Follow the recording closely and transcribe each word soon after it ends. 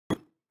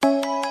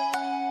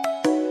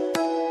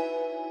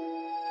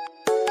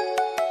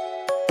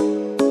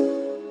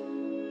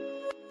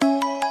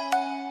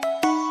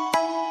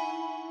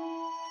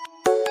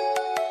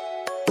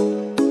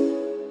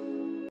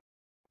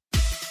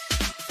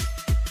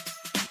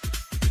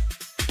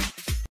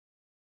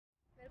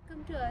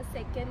to our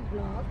second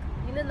vlog.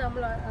 ഇന്ന്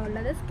നമ്മൾ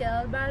ഉള്ളത്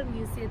സ്കെർബാൾ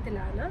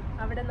മ്യൂസിയത്തിലാണ്.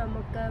 അവിടെ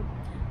നമുക്ക്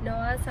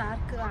നോവാസ്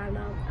ആർക്ക്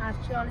കാണാം,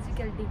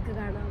 ആർക്കിയോളജിക്കൽ ഡിഗ്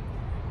കാണാം,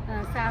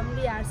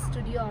 ഫാമിലി ആർട്ട്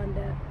സ്റ്റുഡിയോ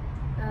ഉണ്ട്,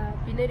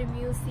 പിന്നെ ഒരു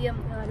മ്യൂസിയം,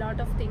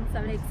 ലോട്ട് ഓഫ് തിങ്സ്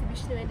അവിടെ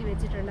എക്സിബിഷന് വേണ്ടി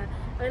വെച്ചിട്ടുണ്ട്.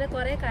 അങ്ങനെ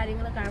കുറേ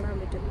കാര്യങ്ങൾ കാണാൻ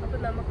പറ്റും. അപ്പം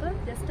നമുക്ക്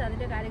ജസ്റ്റ്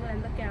അതിൻ്റെ കാര്യങ്ങൾ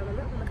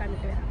എന്തൊക്കെയാണെന്ന് ഒന്ന്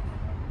കണ്ടിട്ട് വരാം.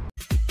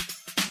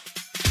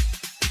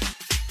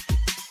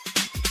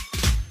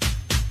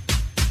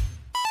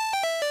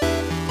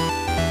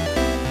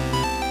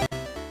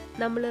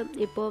 നമ്മൾ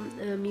ഇപ്പോൾ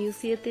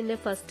മ്യൂസിയത്തിൻ്റെ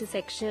ഫസ്റ്റ്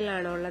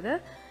സെക്ഷനിലാണ് ഉള്ളത്.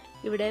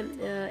 ഇവിടെ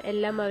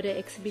എല്ലാം അവർ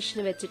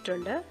എക്സിബിഷന്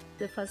വെച്ചിട്ടുണ്ട്.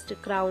 ഇത് ഫസ്റ്റ്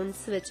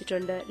ക്രൗൺസ്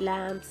വെച്ചിട്ടുണ്ട്,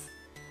 ലാംപ്സ്,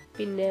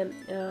 പിന്നെ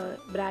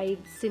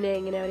ബ്രൈഡ്സിനെ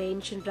ഇങ്ങനെ അവർ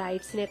ഏൻഷ്യൻ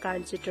ബ്രൈഡ്സിനെ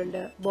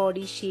കാണിച്ചിട്ടുണ്ട്,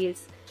 ബോഡി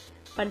ഷീൽഡ്സ്,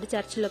 പണ്ട്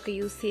ചർച്ചിലൊക്കെ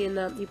യൂസ്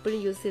ചെയ്യുന്ന, ഇപ്പോഴും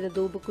യൂസ് ചെയ്യുന്ന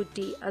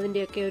ധൂപക്കുറ്റി,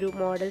 അതിൻ്റെയൊക്കെ ഒരു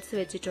മോഡൽസ്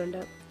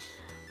വെച്ചിട്ടുണ്ട്.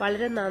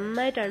 വളരെ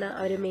നന്നായിട്ടാണ്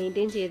അവർ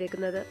മെയിൻറ്റെയിൻ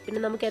ചെയ്തേക്കുന്നത്.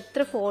 പിന്നെ നമുക്ക്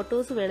എത്ര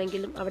ഫോട്ടോസ്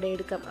വേണമെങ്കിലും അവിടെ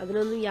എടുക്കാം.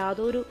 അതിനൊന്നും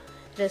യാതൊരു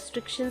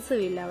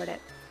റെസ്ട്രിക്ഷൻസും ഇല്ല അവിടെ.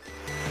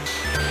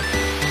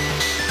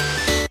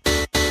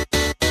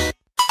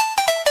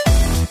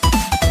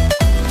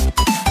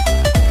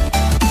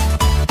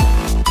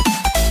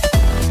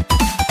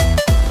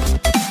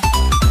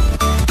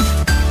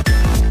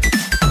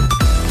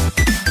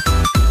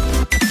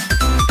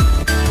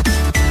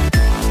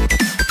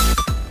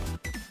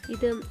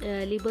 ഇത്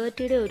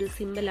ലിബർട്ടിയുടെ ഒരു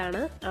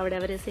സിമ്പിളാണ് അവിടെ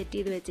അവർ സെറ്റ്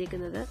ചെയ്ത്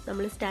വെച്ചേക്കുന്നത്.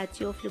 നമ്മൾ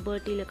സ്റ്റാച്യു ഓഫ്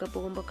ലിബർട്ടിയിലൊക്കെ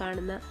പോകുമ്പോൾ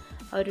കാണുന്ന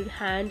ഒരു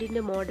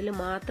ഹാൻഡിൻ്റെ മോഡൽ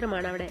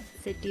മാത്രമാണ് അവിടെ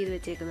സെറ്റ് ചെയ്ത്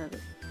വെച്ചേക്കുന്നത്.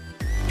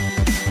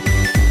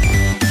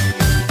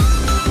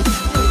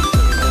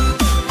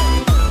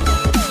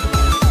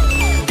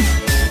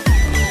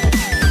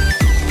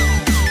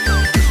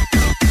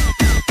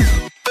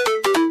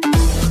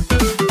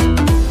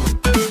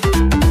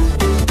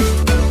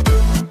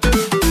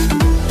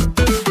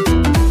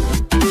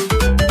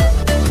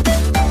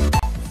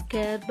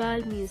 സ്കെർബാൾ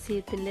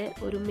മ്യൂസിയത്തിൻ്റെ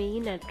ഒരു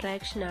മെയിൻ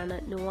അട്രാക്ഷനാണ്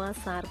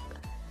നോവാസ് ആർക്ക്.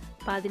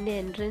 അപ്പോൾ അതിൻ്റെ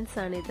എൻട്രൻസ്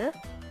ആണിത്.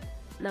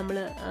 നമ്മൾ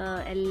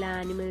എല്ലാ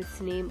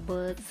ആനിമൽസിനെയും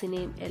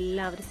ബേർഡ്സിനെയും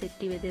എല്ലാം അവർ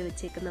സെറ്റ് ചെയ്ത്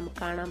വെച്ചേക്ക് നമുക്ക്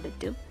കാണാൻ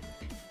പറ്റും.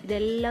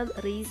 ഇതെല്ലാം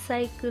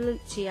റീസൈക്കിൾ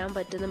ചെയ്യാൻ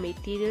പറ്റുന്ന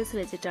മെറ്റീരിയൽസ്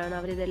വെച്ചിട്ടാണ്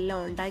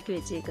അവരിതെല്ലാം ഉണ്ടാക്കി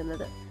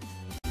വെച്ചേക്കുന്നത്.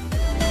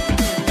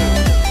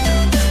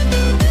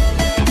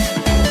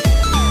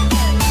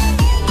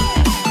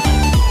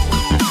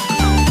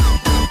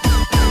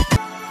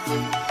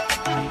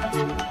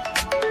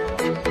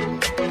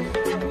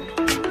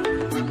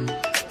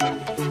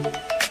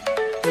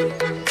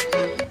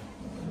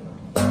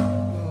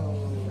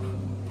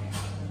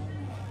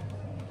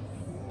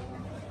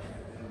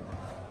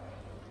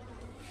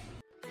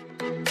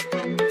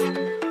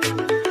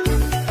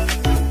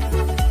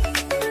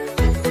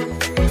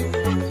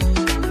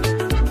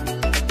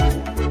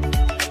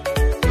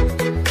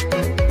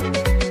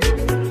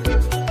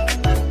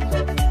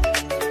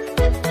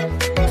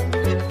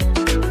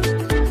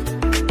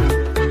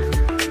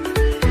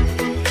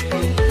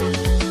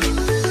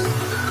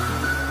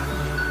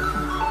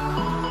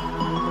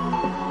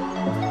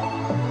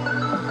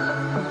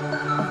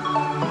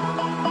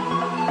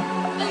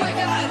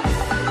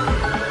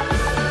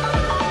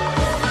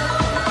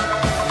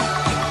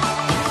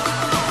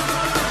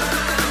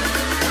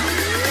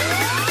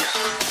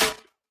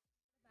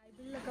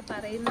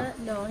 പറയുന്ന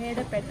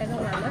നോഹയുടെ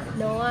പെട്ടകമാണ്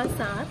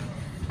നോവാസ് ആർക്ക്.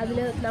 അതിൽ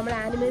നമ്മൾ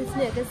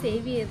ആനിമൽസിനെയൊക്കെ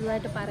സേവ്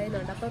ചെയ്തതായിട്ട്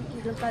പറയുന്നുണ്ട്. അപ്പം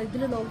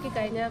ഇതിൽ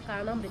നോക്കിക്കഴിഞ്ഞാൽ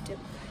കാണാൻ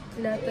പറ്റും.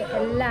 ഇതിനകത്ത്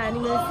എല്ലാ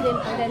ആനിമൽസിനെയും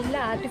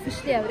അവരെല്ലാം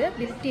ആർട്ടിഫിഷ്യലി അവർ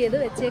ബിൽറ്റ് ചെയ്ത്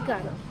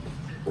വെച്ചേക്കാണ്.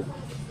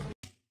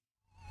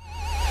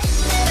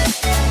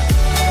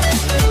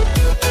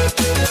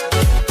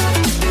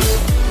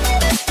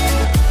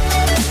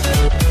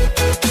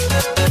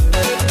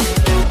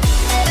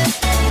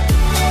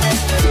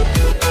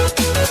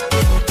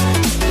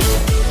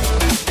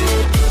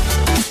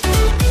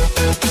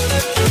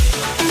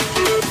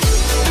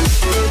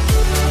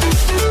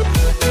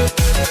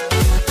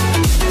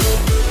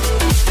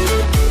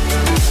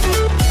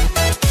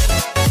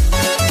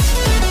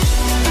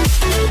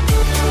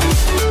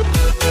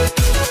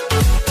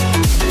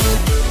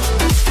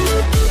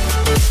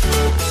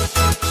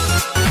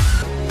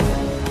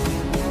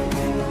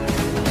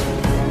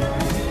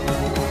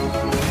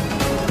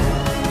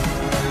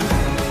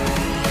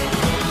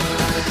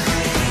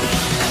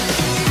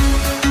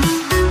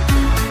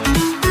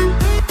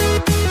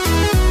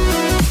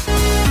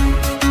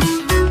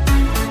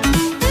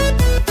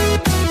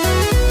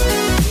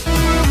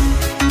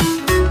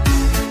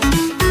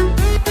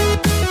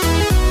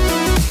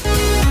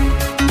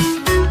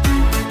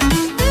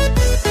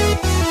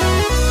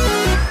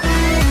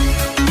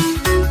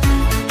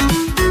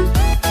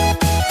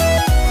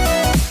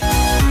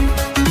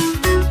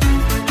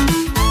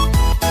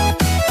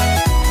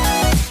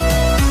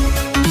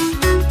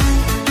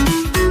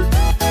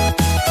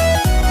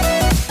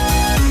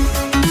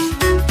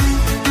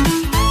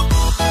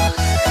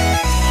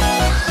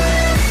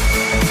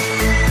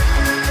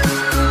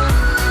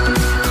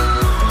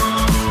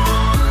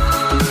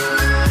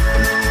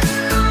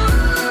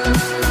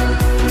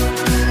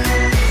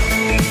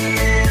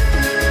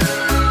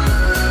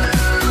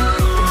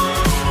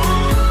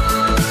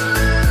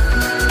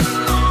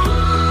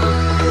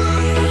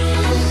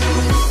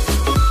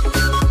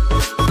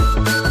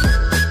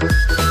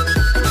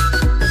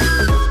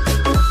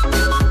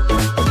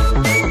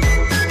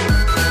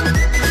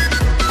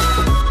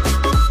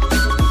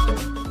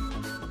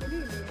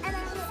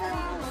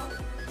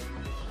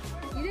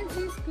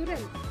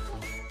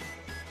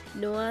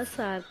 നോവാസ്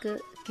ആർക്ക്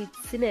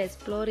കിഡ്സിനെ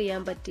എക്സ്പ്ലോർ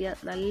ചെയ്യാൻ പറ്റിയ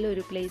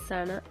നല്ലൊരു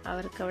പ്ലേസാണ്.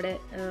 അവർക്കവിടെ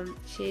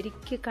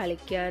ശരിക്കും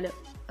കളിക്കാൻ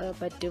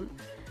പറ്റും.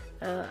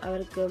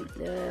 അവർക്ക്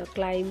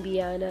ക്ലൈംബ്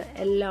ചെയ്യാൻ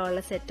എല്ലാം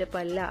ഉള്ള സെറ്റപ്പ്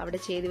എല്ലാം അവിടെ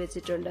ചെയ്ത്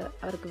വെച്ചിട്ടുണ്ട്.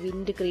 അവർക്ക്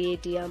വിൻഡ്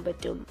ക്രിയേറ്റ് ചെയ്യാൻ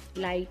പറ്റും,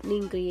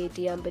 ലൈറ്റ്നിങ് ക്രിയേറ്റ്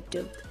ചെയ്യാൻ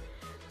പറ്റും.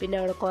 പിന്നെ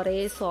അവിടെ കുറേ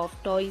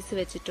സോഫ്റ്റ് ടോയ്സ്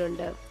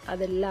വെച്ചിട്ടുണ്ട്,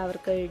 അതെല്ലാം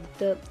അവർക്ക്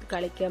എടുത്ത്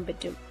കളിക്കാൻ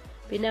പറ്റും.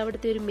 പിന്നെ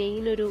അവിടുത്തെ ഒരു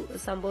മെയിൻ ഒരു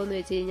സംഭവം എന്ന്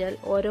വെച്ച് കഴിഞ്ഞാൽ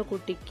ഓരോ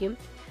കുട്ടിക്കും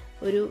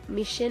ഒരു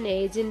മിഷൻ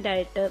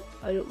ഏജന്റായിട്ട്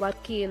ഒരു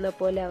വർക്ക് ചെയ്യുന്ന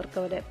പോലെ അവർക്ക്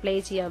അവിടെ പ്ലേ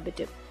ചെയ്യാൻ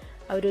പറ്റും.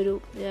 അവരൊരു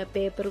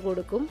പേപ്പർ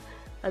കൊടുക്കും,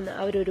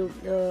 അവരൊരു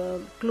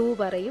ക്ലൂ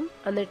പറയും,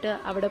 എന്നിട്ട്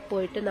അവിടെ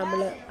പോയിട്ട്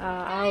നമ്മൾ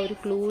ആ ഒരു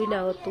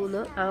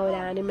ക്ലൂവിനകത്തുനിന്ന് ആ ഒരു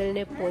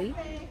ആനിമലിനെ പോയി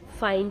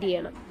ഫൈൻഡ്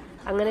ചെയ്യണം.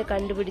 അങ്ങനെ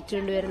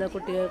കണ്ടുപിടിച്ചുകൊണ്ട് വരുന്ന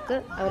കുട്ടികൾക്ക്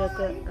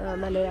അവർക്ക്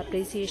നല്ലൊരു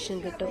അപ്രീസിയേഷൻ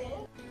കിട്ടും.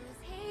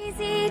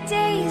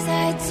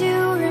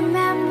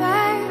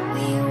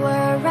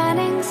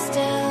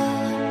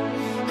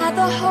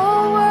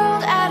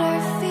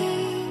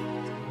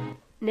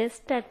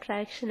 നെക്സ്റ്റ്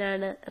അട്രാക്ഷൻ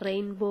ആണ്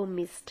റെയിൻബോ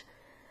മിസ്റ്റ്.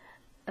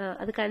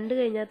 അത് കണ്ടു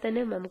കഴിഞ്ഞാൽ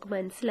തന്നെ നമുക്ക്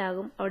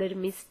മനസ്സിലാകും അവിടെ ഒരു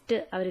മിസ്റ്റ്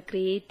അവർ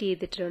ക്രിയേറ്റ്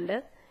ചെയ്തിട്ടുണ്ട്.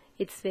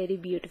 It's very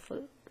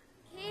beautiful.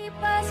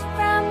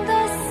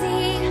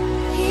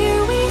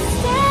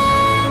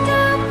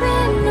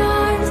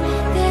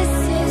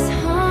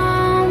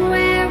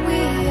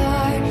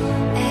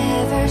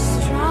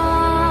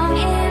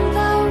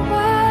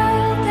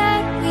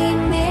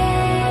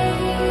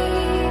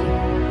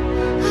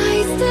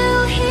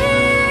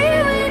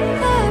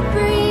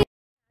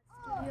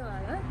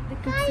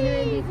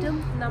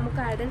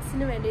 നമുക്ക്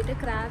അഡൽട്സിന് വേണ്ടിയിട്ട്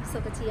ക്രാഫ്റ്റ്സ്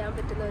ഒക്കെ ചെയ്യാൻ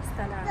പറ്റുന്ന ഒരു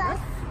സ്ഥലമാണ്.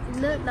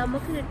 ഇന്ന്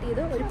നമുക്ക്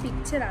കിട്ടിയത് ഒരു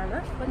പിക്ചറാണ്.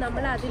 അപ്പോൾ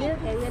നമ്മൾ അതിൽ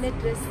എങ്ങനെ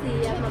ഡ്രസ്സ്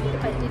ചെയ്യാം, നമുക്ക്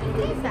പറ്റിയ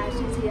രീതിയിൽ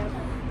ഫാഷൻ ചെയ്യാം.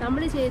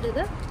 നമ്മൾ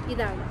ചെയ്തത്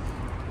ഇതാണ്.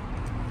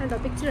 കണ്ടോ,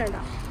 പിക്ചർ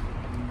കണ്ടോ?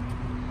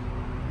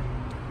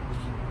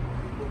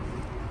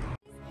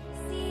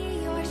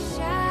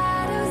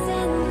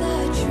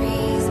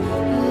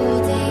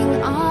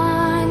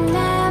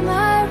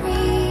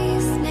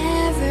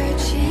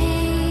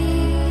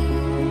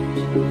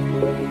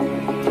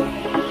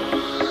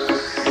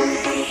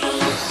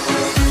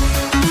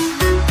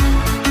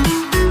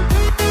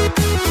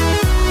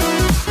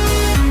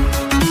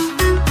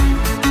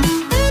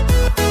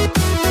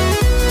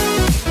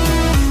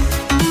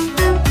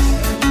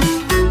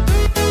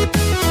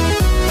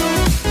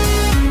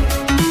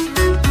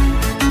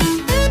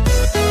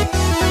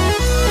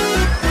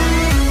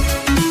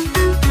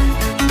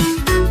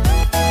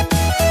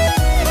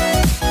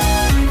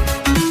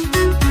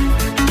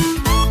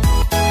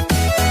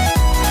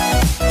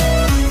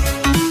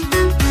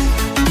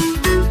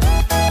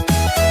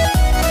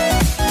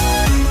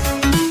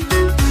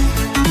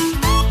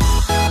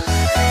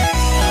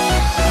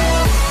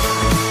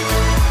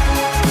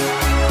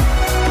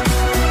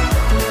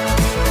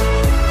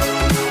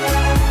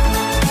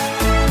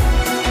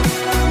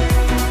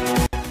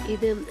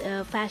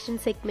 ഫാഷൻ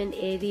സെഗ്മെന്റ്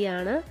ഏരിയ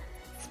ആണ്.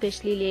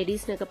 സ്പെഷ്യലി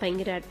ലേഡീസിനൊക്കെ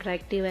ഭയങ്കര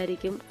അട്രാക്റ്റീവ്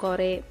ആയിരിക്കും.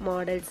 കുറെ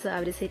മോഡൽസ്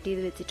അവർ സെറ്റ്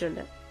ചെയ്ത്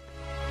വെച്ചിട്ടുണ്ട്.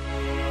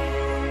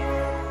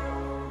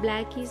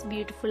 ബ്ലാക്ക് ഈസ്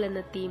ബ്യൂട്ടിഫുൾ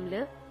എന്ന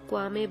തീമില്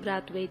ക്വാമെ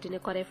ബ്രാത്ത്വെയ്റ്റിന്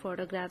കുറെ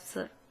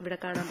ഫോട്ടോഗ്രാഫ്സ് ഇവിടെ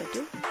കാണാൻ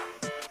പറ്റും.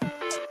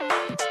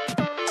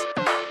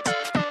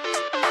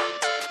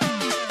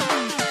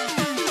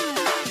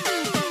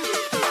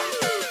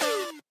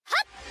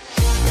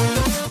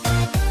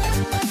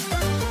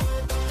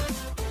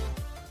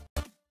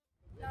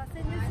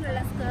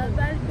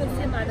 സ്കർബാൾ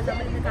മ്യൂസിയമാണ്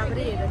നമ്മളിന്ന് കവർ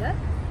ചെയ്തത്.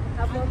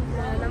 അപ്പം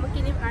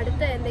നമുക്കിനി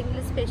അടുത്ത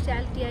എന്തെങ്കിലും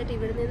സ്പെഷ്യാലിറ്റി ആയിട്ട്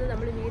ഇവിടെ നിന്ന്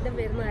നമ്മൾ വീണ്ടും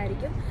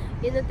വരുന്നതായിരിക്കും.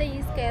 ഇന്നത്തെ ഈ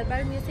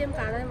സ്കർബാൾ മ്യൂസിയം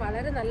കാണാൻ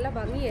വളരെ നല്ല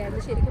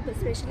ഭംഗിയായിരുന്നു ശരിക്കും,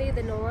 എസ്പെഷ്യലി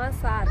ഇത്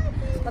നോവാസ് ആർക്ക്.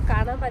 അപ്പോൾ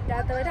കാണാൻ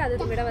പറ്റാത്തവർ അത്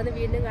ഇവിടെ വന്ന്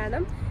വീണ്ടും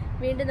കാണാം.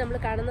 വീണ്ടും നമ്മൾ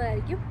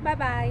കാണുന്നതായിരിക്കും. Bye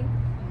bye.